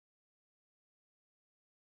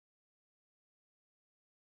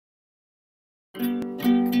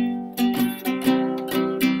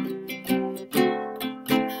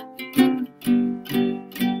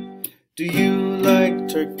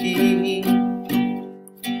turkey.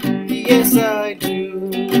 Yes, I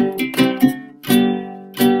do.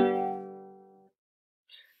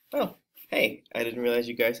 Oh, hey, I didn't realize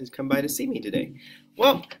you guys had come by to see me today.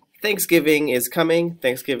 Well, Thanksgiving is coming,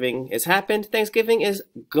 Thanksgiving has happened, Thanksgiving is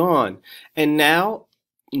gone. And now,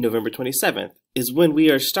 November 27th, is when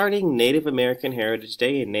we are starting Native American Heritage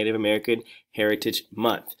Day and Native American Heritage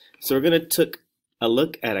Month. So we're going to take a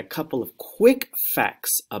look at a couple of quick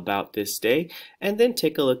facts about this day, and then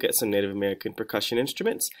take a look at some Native American percussion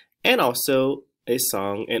instruments, and also a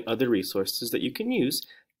song and other resources that you can use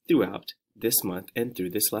throughout this month and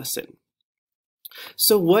through this lesson.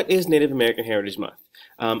 So what is Native American Heritage Month?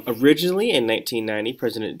 Originally in 1990,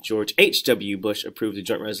 President George H.W. Bush approved a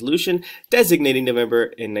joint resolution designating November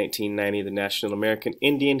in 1990 the National American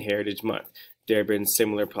Indian Heritage Month. There have been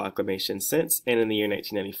similar proclamations since, and in the year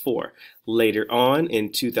 1994. Later on,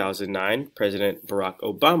 in 2009, President Barack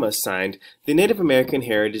Obama signed the Native American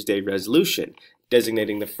Heritage Day Resolution,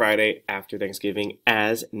 designating the Friday after Thanksgiving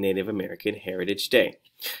as Native American Heritage Day.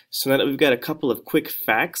 So now that we've got a couple of quick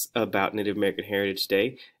facts about Native American Heritage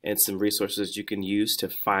Day and some resources you can use to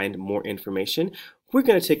find more information, we're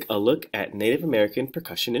going to take a look at Native American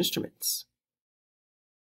percussion instruments.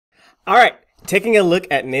 All right, taking a look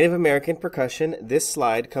at Native American percussion, this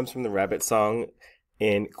slide comes from the Rabbit Song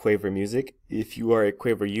in Quaver Music. If you are a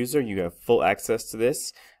Quaver user, you have full access to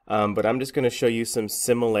this. But I'm just going to show you some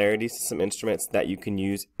similarities to some instruments that you can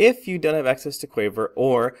use if you don't have access to Quaver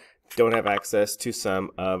or don't have access to some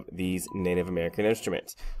of these Native American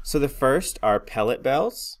instruments. So the first are pellet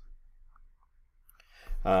bells.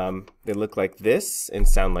 They look like this and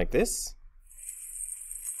sound like this.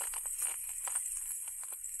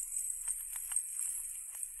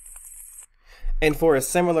 And for a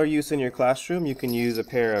similar use in your classroom, you can use a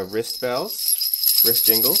pair of wrist bells, wrist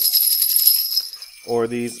jingles, or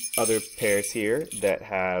these other pairs here that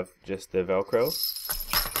have just the Velcro.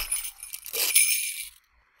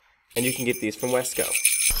 And you can get these from Wesco.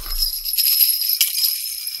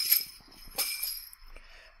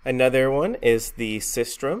 Another one is the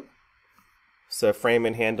sistrum. It's a frame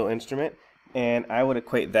and handle instrument, and I would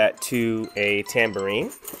equate that to a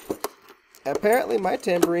tambourine. Apparently my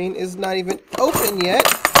tambourine is not even open yet.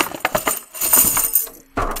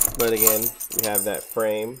 But again, we have that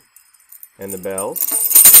frame and the bells.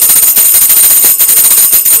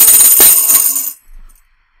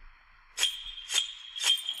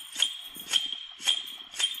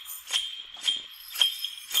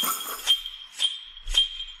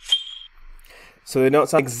 So they don't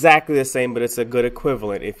sound exactly the same, but it's a good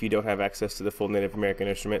equivalent if you don't have access to the full Native American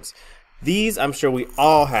instruments. These, I'm sure we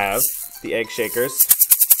all have, the egg shakers.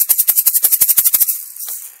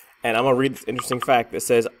 And I'm going to read this interesting fact that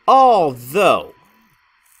says, although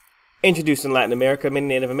introduced in Latin America, many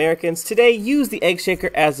Native Americans today use the egg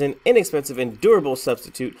shaker as an inexpensive and durable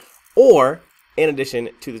substitute, or in addition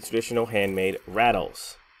to the traditional handmade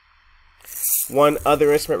rattles. One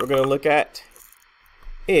other instrument we're going to look at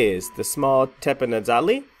is the small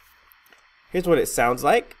tepanazali. Here's what it sounds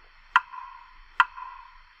like.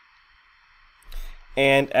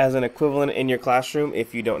 And as an equivalent in your classroom,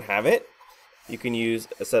 if you don't have it, you can use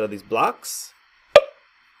a set of these blocks.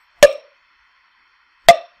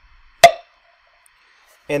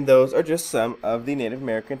 And those are just some of the Native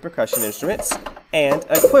American percussion instruments and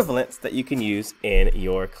equivalents that you can use in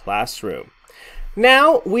your classroom.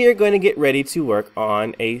 Now we are going to get ready to work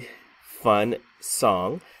on a fun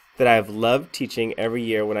song that I've loved teaching every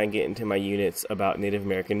year when I get into my units about Native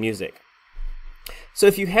American music. So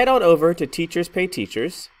if you head on over to Teachers Pay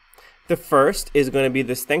Teachers, the first is going to be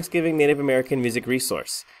this Thanksgiving Native American music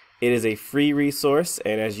resource. It is a free resource,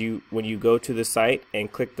 and when you go to the site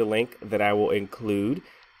and click the link that I will include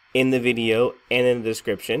in the video and in the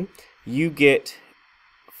description, you get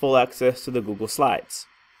full access to the Google Slides.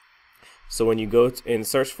 So when you go and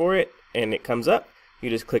search for it and it comes up, you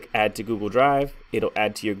just click Add to Google Drive, it'll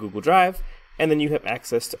add to your Google Drive, and then you have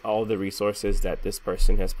access to all the resources that this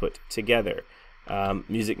person has put together.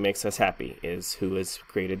 Music Makes Us Happy is who has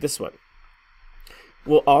created this one.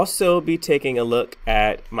 We'll also be taking a look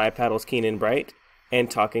at My Paddles Keen and Bright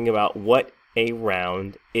and talking about what a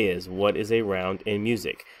round is. What is a round in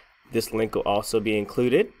music? This link will also be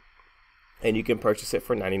included, and you can purchase it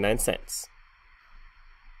for 99 cents.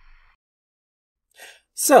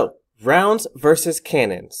 So, rounds versus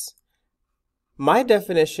cannons. My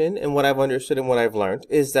definition and what I've understood and what I've learned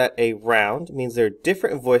is that a round means there are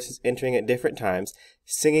different voices entering at different times,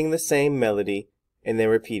 singing the same melody, and then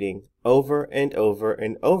repeating over and over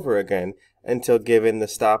and over again until given the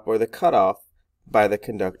stop or the cutoff by the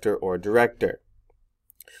conductor or director.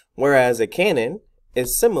 Whereas a canon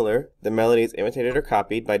is similar. The melody is imitated or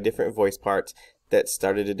copied by different voice parts that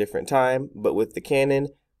started at a different time, but with the canon,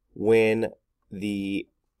 when the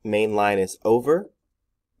main line is over,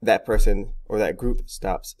 that person or that group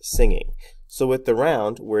stops singing. So with the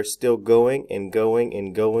round, we're still going and going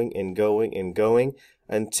and going and going and going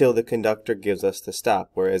until the conductor gives us to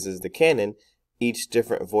stop. Whereas as the canon, each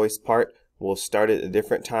different voice part will start at a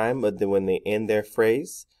different time, but then when they end their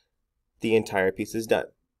phrase, the entire piece is done.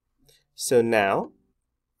 So now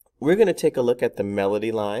we're going to take a look at the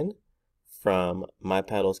melody line from My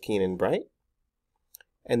Paddle's Keen and Bright,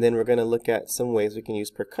 and then we're going to look at some ways we can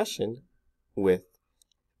use percussion with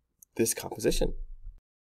this composition.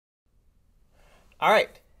 All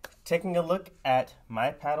right, taking a look at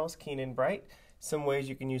My Paddle's Keen and Bright, some ways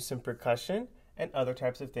you can use some percussion and other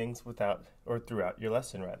types of things without or throughout your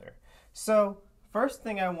lesson rather. So first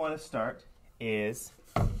thing I want to start is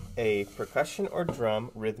a percussion or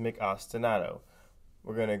drum rhythmic ostinato.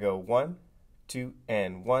 We're going to go 1, 2,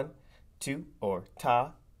 and 1, 2, or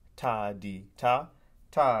ta, ta, dee, ta,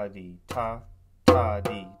 ta, dee, ta, ta,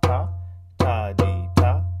 dee, ta, ta, dee,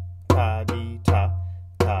 ta, ta, dee, ta,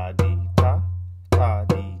 ta, dee, ta, ta,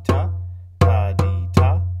 dee, ta, ta, dee,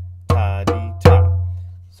 ta, ta, dee, ta.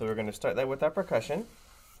 So we're going to start that with our percussion.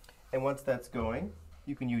 And once that's going,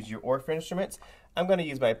 you can use your Orff instruments. I'm going to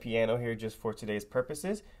use my piano here just for today's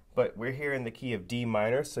purposes, but we're here in the key of D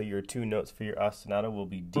minor, so your two notes for your ostinato will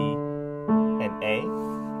be D and A,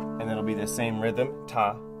 and it'll be the same rhythm,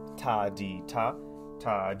 ta, ta, dee, ta,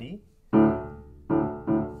 ta, dee.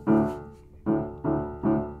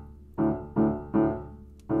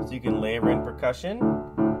 So you can layer in percussion,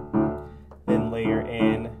 then layer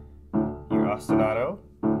in your ostinato.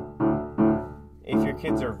 If your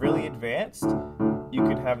kids are really advanced, you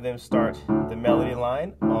could have them start the melody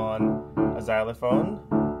line on a xylophone.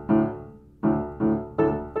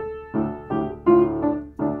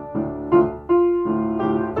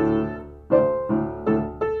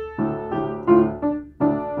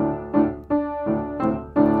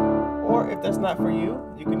 Or if that's not for you,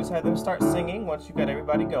 you can just have them start singing once you've got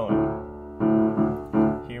everybody going.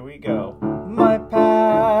 Here we go. My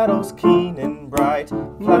paddle's keen and bright,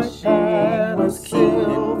 flashing with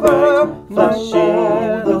silver,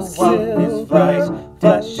 flashing the one is bright,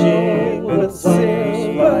 flashing with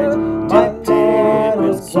silver. My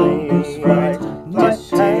paddle's keen and bright,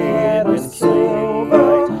 flashing with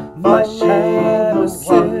silver, flashing the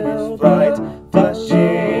one is bright,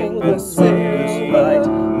 flashing with silver.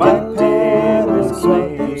 My paddle's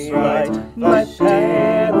keen and bright,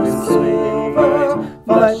 flashing with silver,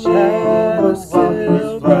 flashing.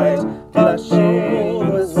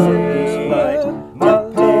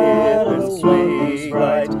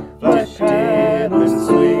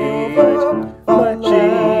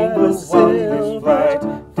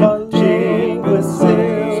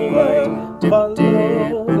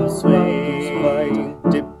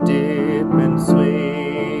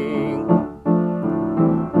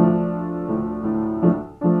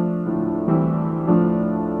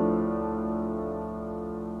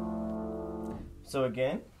 So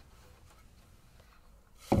again,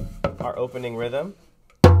 our opening rhythm.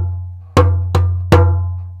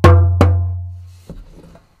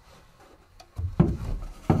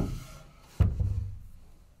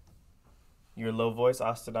 Your low voice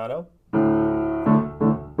ostinato.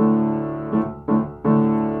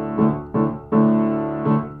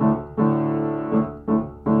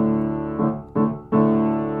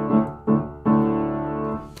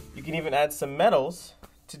 You can even add some medals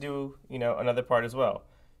to do, another part as well.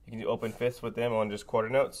 You can do open fifths with them on just quarter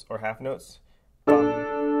notes or half notes.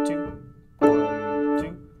 1, 2, 1,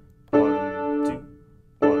 2, 1, 2,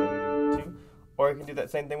 1, 2. Or you can do that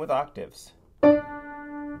same thing with octaves.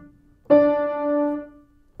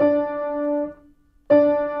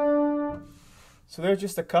 So there's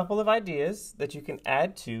just a couple of ideas that you can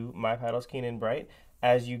add to My Paddle's Keen and Bright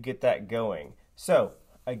as you get that going. So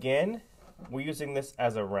again, we're using this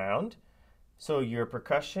as a round. So your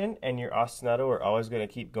percussion and your ostinato are always going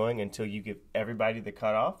to keep going until you give everybody the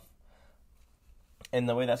cutoff. And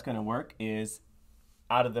the way that's going to work is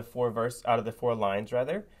out of the four lines,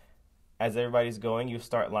 as everybody's going, you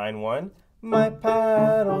start line 1. My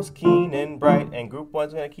paddle's keen and bright, and group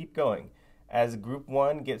 1's going to keep going. As group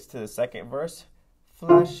 1 gets to the second verse,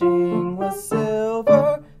 flashing with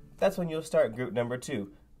silver, that's when you'll start group number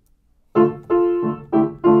 2.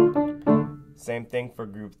 Same thing for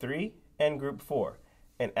group 3 and group 4.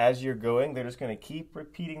 And as you're going, they're just going to keep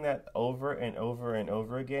repeating that over and over and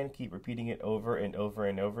over again. Keep repeating it over and over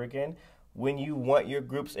and over again when you want your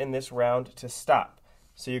groups in this round to stop.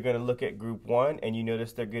 So you're going to look at group 1 and you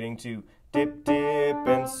notice they're getting to dip, dip,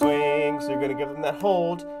 and swing. So you're going to give them that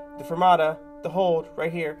hold, the fermata, the hold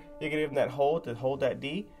right here. You're going to give them that hold to hold that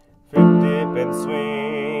D. Dip, dip, and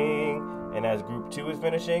swing. And as group 2 is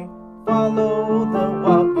finishing, follow the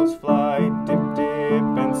wild goose fly. Dip, dip,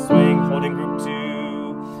 and swing. Holding group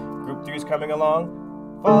 2. Group 3 is coming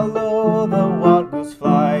along. Follow the wild goose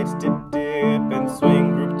fly. Dip, dip, and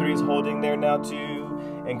swing. Group 3 is holding there now too.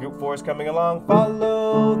 And group 4 is coming along.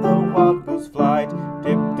 Follow the wild goose flight.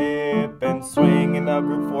 Dip, dip, and swing. And now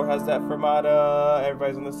group 4 has that fermata.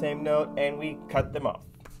 Everybody's on the same note, and we cut them off.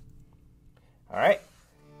 All right.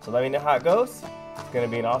 So let me know how it goes. It's going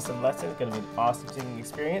to be an awesome lesson. It's going to be an awesome singing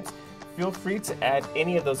experience. Feel free to add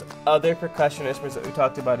any of those other percussion instruments that we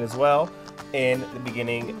talked about as well in the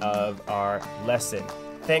beginning of our lesson.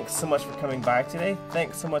 Thanks so much for coming by today.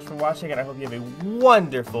 Thanks so much for watching, and I hope you have a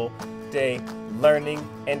wonderful day learning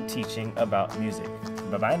and teaching about music.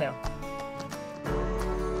 Bye-bye now.